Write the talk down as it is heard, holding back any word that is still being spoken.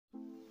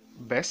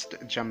Best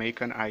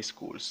Jamaican High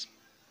Schools.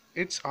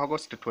 It's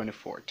August the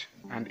 24th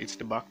and it's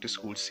the back to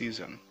school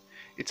season.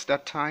 It's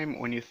that time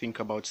when you think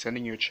about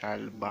sending your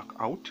child back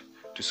out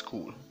to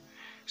school.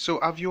 So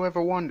have you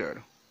ever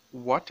wondered,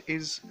 what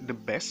is the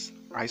best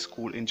high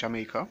school in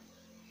Jamaica?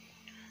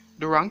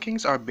 The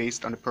rankings are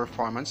based on the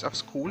performance of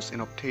schools in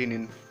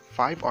obtaining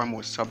 5 or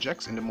more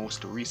subjects in the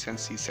most recent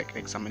CXC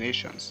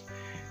examinations.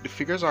 The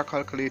figures are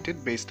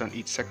calculated based on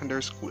each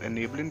secondary school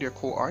enabling their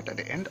cohort at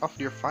the end of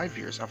their 5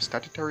 years of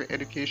statutory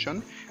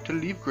education to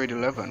leave grade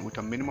 11 with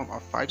a minimum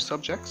of 5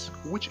 subjects,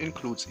 which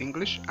includes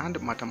English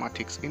and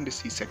mathematics in the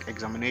CXC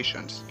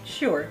examinations.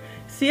 Sure.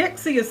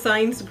 CXC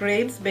assigns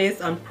grades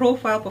based on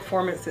profile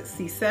performance at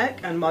CSEC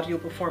and module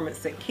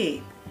performance at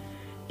CAPE.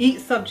 Each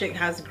subject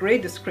has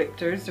grade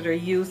descriptors that are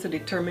used to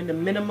determine the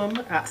minimum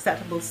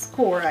acceptable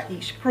score at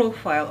each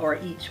profile or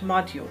each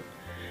module.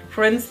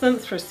 For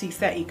instance, for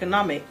CSEC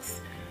Economics,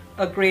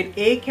 a grade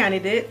A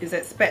candidate is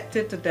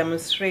expected to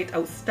demonstrate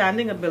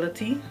outstanding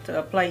ability to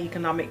apply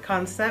economic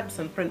concepts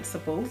and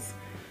principles,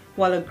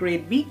 while a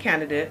grade B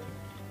candidate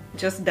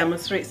just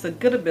demonstrates a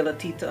good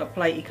ability to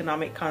apply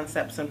economic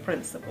concepts and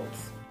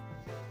principles.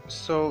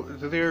 So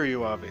there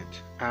you have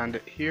it, and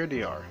here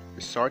they are,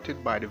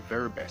 sorted by the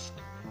very best.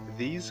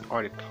 These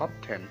are the top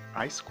 10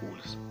 high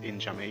schools in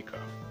Jamaica.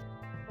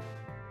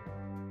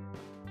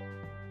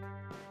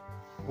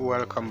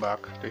 Welcome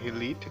back to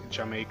Elite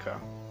Jamaica,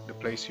 the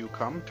place you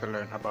come to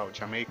learn about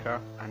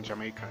Jamaica and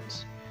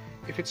Jamaicans.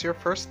 If it's your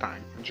first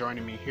time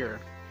joining me here,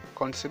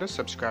 consider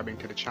subscribing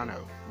to the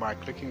channel by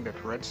clicking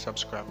that red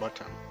subscribe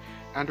button,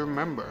 and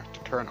remember to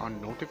turn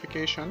on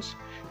notifications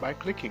by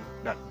clicking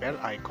that bell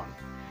icon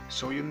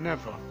so you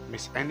never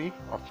miss any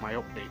of my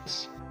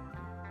updates.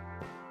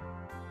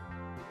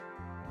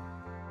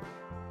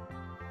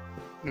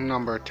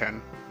 Number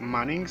 10.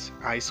 Manning's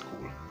High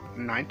School,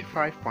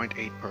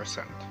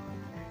 95.8%.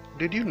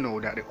 Did you know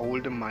that the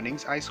old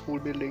Manning's High School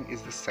building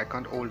is the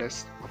second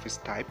oldest of its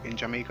type in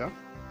Jamaica?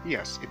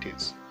 Yes, it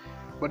is.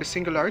 But the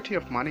singularity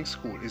of Manning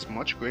School is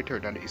much greater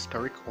than the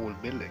historic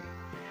old building.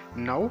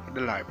 Now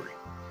the library.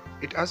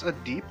 It has a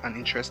deep and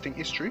interesting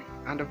history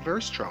and a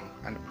very strong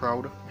and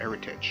proud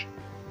heritage.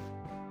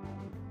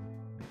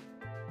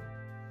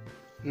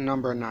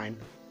 Number 9.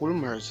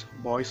 Ulmer's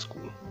Boys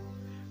School.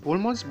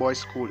 Ulmer's Boys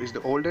School is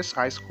the oldest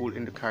high school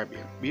in the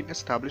Caribbean, being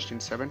established in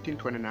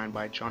 1729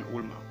 by John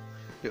Ulmer.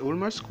 The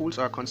Ulmer schools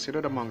are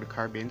considered among the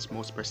Caribbean's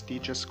most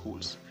prestigious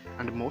schools,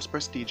 and the most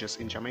prestigious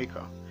in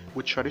Jamaica,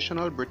 with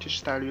traditional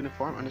British-style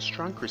uniform and a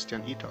strong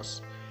Christian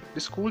ethos. The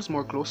schools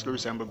more closely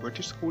resemble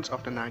British schools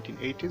of the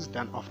 1980s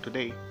than of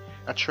today,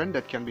 a trend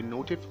that can be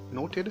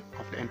noted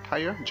of the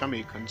entire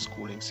Jamaican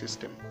schooling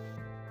system.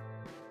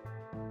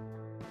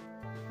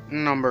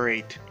 Number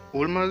 8.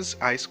 Ulmer's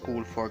High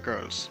School for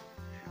Girls.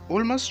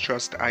 Ulmer's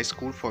Trust High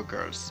School for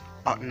Girls.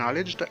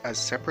 Acknowledged as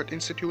separate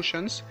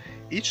institutions,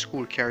 each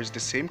school carries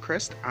the same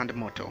crest and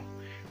motto,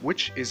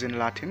 which is in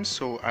Latin,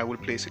 so I will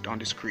place it on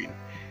the screen.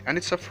 And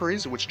it's a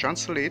phrase which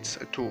translates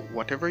to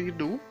whatever you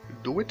do,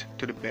 do it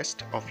to the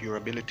best of your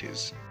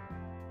abilities.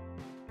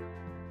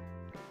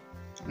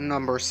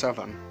 Number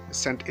 7.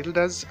 St.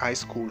 Hilda's High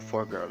School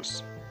for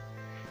Girls.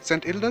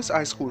 St. Hilda's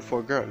High School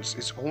for Girls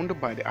is owned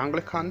by the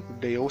Anglican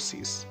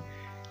Diocese.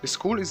 The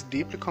school is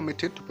deeply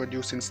committed to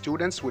producing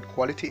students with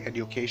quality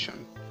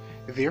education.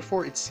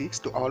 Therefore, it seeks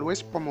to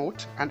always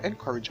promote and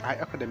encourage high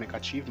academic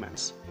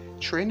achievements.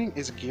 Training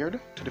is geared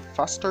to the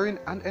fostering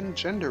and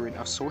engendering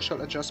of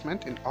social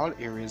adjustment in all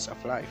areas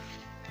of life.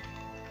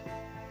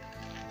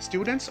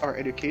 Students are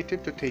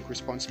educated to take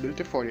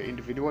responsibility for their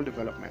individual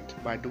development.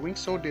 By doing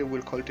so, they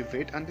will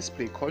cultivate and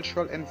display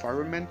cultural,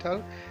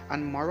 environmental,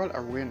 and moral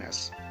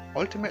awareness.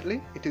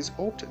 Ultimately, it is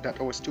hoped that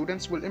our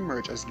students will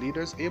emerge as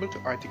leaders able to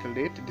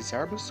articulate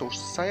desirable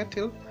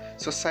societal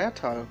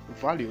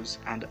values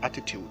and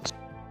attitudes.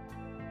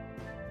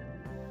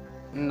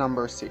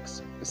 Number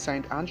 6.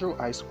 St. Andrew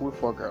High School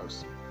for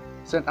Girls.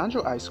 St.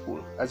 Andrew High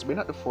School has been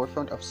at the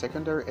forefront of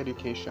secondary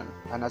education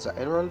and has a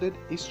heralded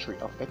history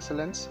of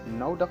excellence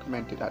now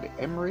documented at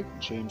the Emery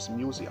James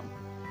Museum.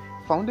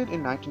 Founded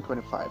in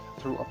 1925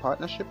 through a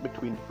partnership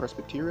between the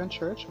Presbyterian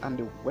Church and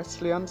the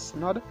Wesleyan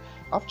Synod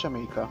of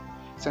Jamaica,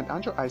 St.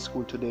 Andrew High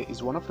School today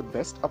is one of the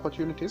best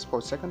opportunities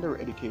for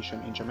secondary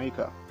education in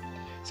Jamaica.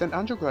 St.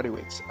 Andrew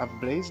graduates have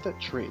blazed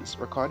trails,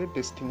 recorded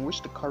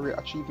distinguished career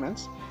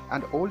achievements,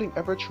 and holding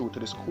ever true to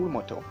the school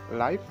motto,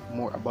 Life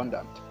More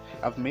Abundant,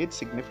 have made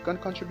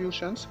significant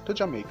contributions to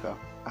Jamaica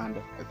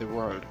and the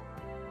world.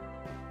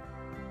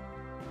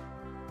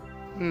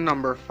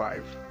 Number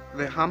 5.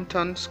 The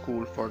Hampton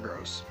School for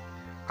Girls.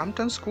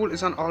 Hampton School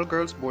is an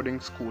all-girls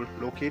boarding school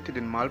located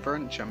in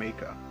Malvern,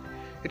 Jamaica.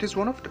 It is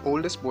one of the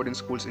oldest boarding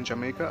schools in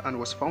Jamaica and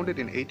was founded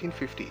in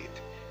 1858,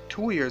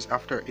 2 years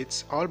after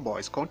its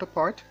all-boys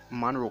counterpart,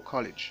 Monroe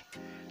College.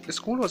 The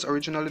school was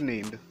originally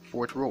named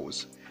Fort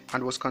Rose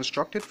and was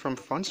constructed from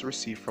funds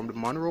received from the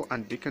Monroe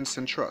and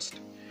Dickinson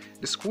Trust.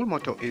 The school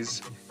motto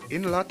is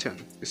in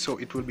Latin, so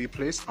it will be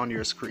placed on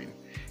your screen.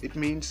 It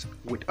means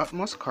with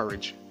utmost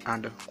courage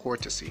and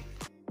courtesy.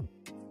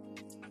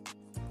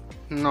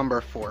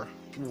 Number 4.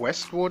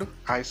 Westwood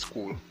High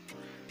School.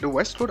 The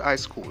Westwood High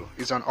School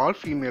is an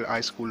all-female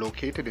high school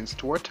located in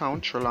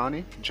Stewarttown,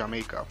 Trelawney,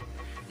 Jamaica.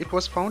 It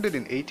was founded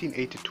in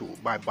 1882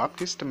 by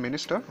Baptist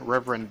minister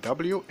Reverend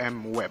W.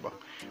 M. Webb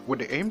with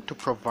the aim to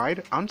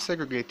provide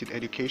unsegregated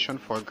education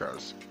for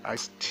girls. I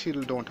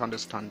still don't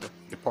understand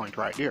the point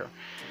right there.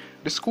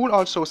 The school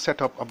also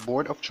set up a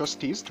board of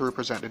trustees to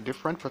represent the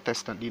different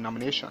Protestant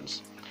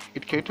denominations.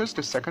 It caters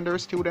to secondary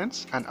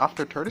students and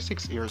after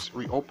 36 years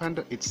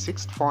reopened its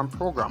sixth form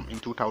program in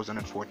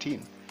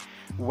 2014.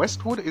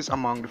 Westwood is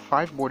among the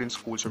 5 boarding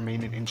schools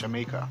remaining in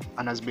Jamaica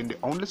and has been the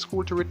only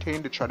school to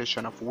retain the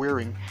tradition of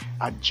wearing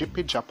a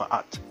Jippy Japa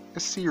hat.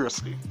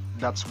 Seriously,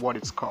 that's what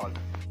it's called.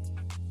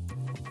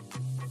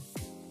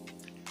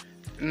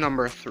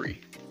 Number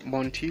 3.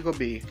 Montego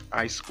Bay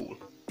High School.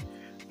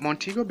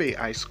 Montego Bay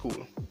High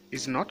School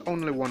is not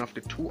only one of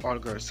the 2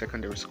 all-girls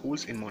secondary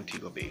schools in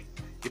Montego Bay,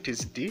 it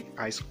is the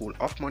high school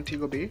of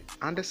Montego Bay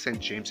and the St.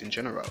 James in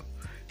general,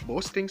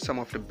 boasting some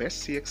of the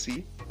best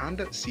CXC and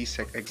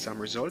CSEC exam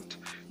results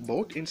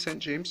both in St.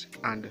 James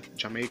and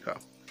Jamaica.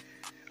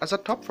 As a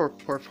top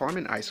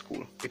performing high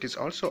school, it is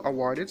also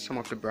awarded some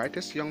of the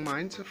brightest young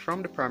minds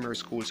from the primary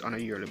schools on a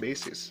yearly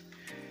basis.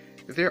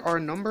 There are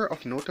a number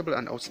of notable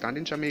and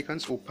outstanding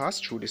Jamaicans who pass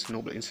through this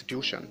noble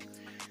institution.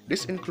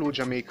 This includes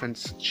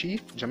Jamaica's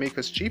Chief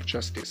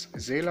Justice,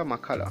 Zela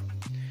Makala.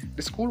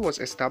 The school was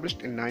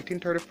established in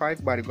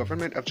 1935 by the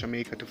government of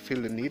Jamaica to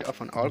fill the need of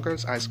an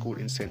all-girls high school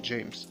in St.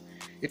 James.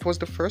 It was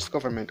the first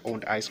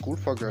government-owned high school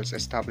for girls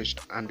established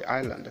on the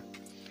island.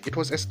 It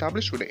was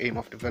established with the aim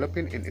of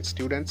developing in its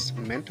students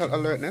mental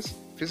alertness,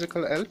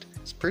 physical health,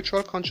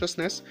 spiritual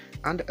consciousness,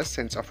 and a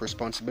sense of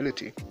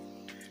responsibility.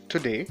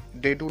 Today,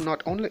 they do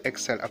not only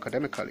excel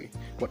academically,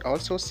 but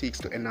also seeks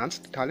to enhance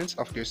the talents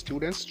of their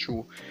students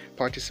through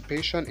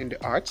participation in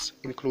the arts,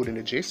 including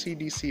the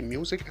JCDC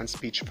Music and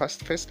Speech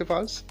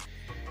Festivals.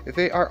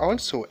 They are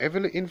also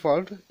heavily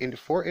involved in the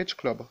 4-H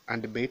Club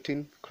and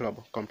debating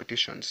club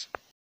competitions.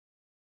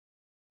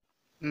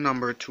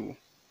 Number 2.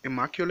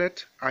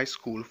 Immaculate High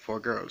School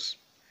for Girls.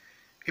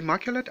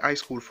 Immaculate High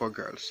School for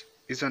Girls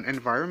is an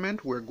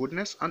environment where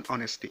goodness and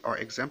honesty are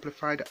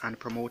exemplified and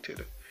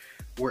promoted,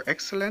 where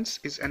excellence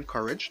is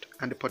encouraged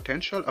and the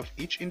potential of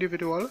each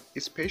individual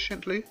is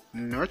patiently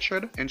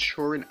nurtured,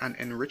 ensuring an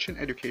enriching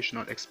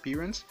educational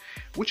experience,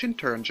 which in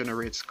turn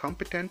generates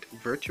competent,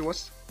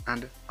 virtuous,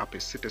 and happy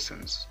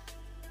citizens.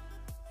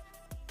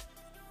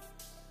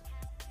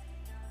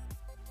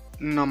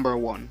 Number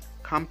 1.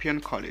 Campion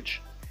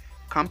College.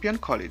 Campion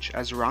College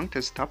has ranked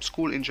as top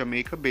school in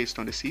Jamaica based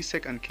on the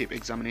CSEC and CAPE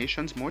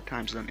examinations more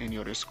times than any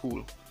other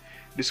school.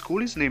 The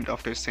school is named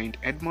after Saint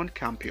Edmund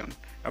Campion,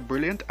 a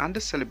brilliant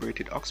and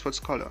celebrated Oxford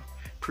scholar,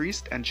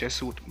 priest and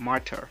Jesuit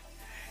martyr.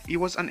 He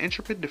was an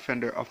intrepid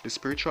defender of the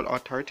spiritual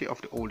authority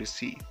of the Holy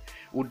See,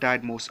 who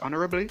died most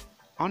honorably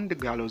on the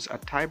gallows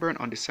at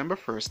Tyburn on December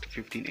 1,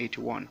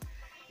 1581.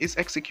 His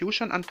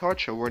execution and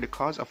torture were the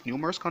cause of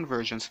numerous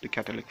conversions to the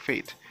Catholic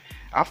faith.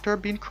 After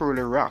being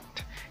cruelly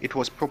racked, it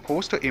was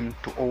proposed to him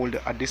to hold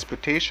a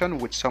disputation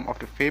with some of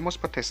the famous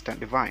Protestant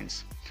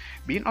divines,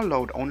 being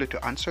allowed only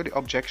to answer the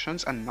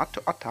objections and not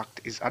to attack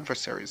his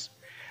adversaries.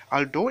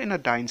 Although in a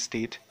dying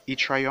state, he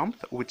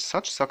triumphed with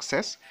such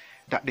success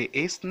that they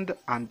hastened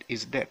on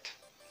his death.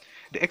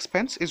 The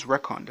expense is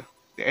reckoned.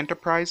 The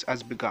enterprise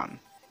has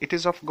begun. It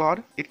is of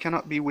God, it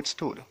cannot be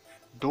withstood.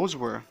 Those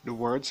were the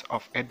words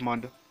of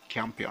Edmund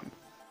Campion.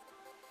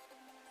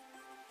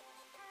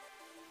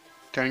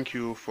 Thank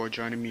you for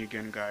joining me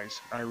again,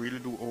 guys. I really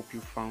do hope you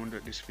found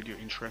this video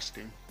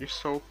interesting. If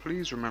so,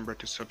 please remember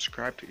to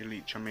subscribe to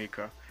Elite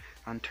Jamaica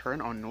and turn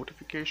on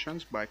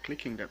notifications by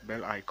clicking that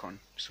bell icon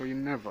so you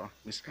never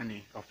miss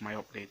any of my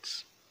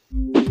updates.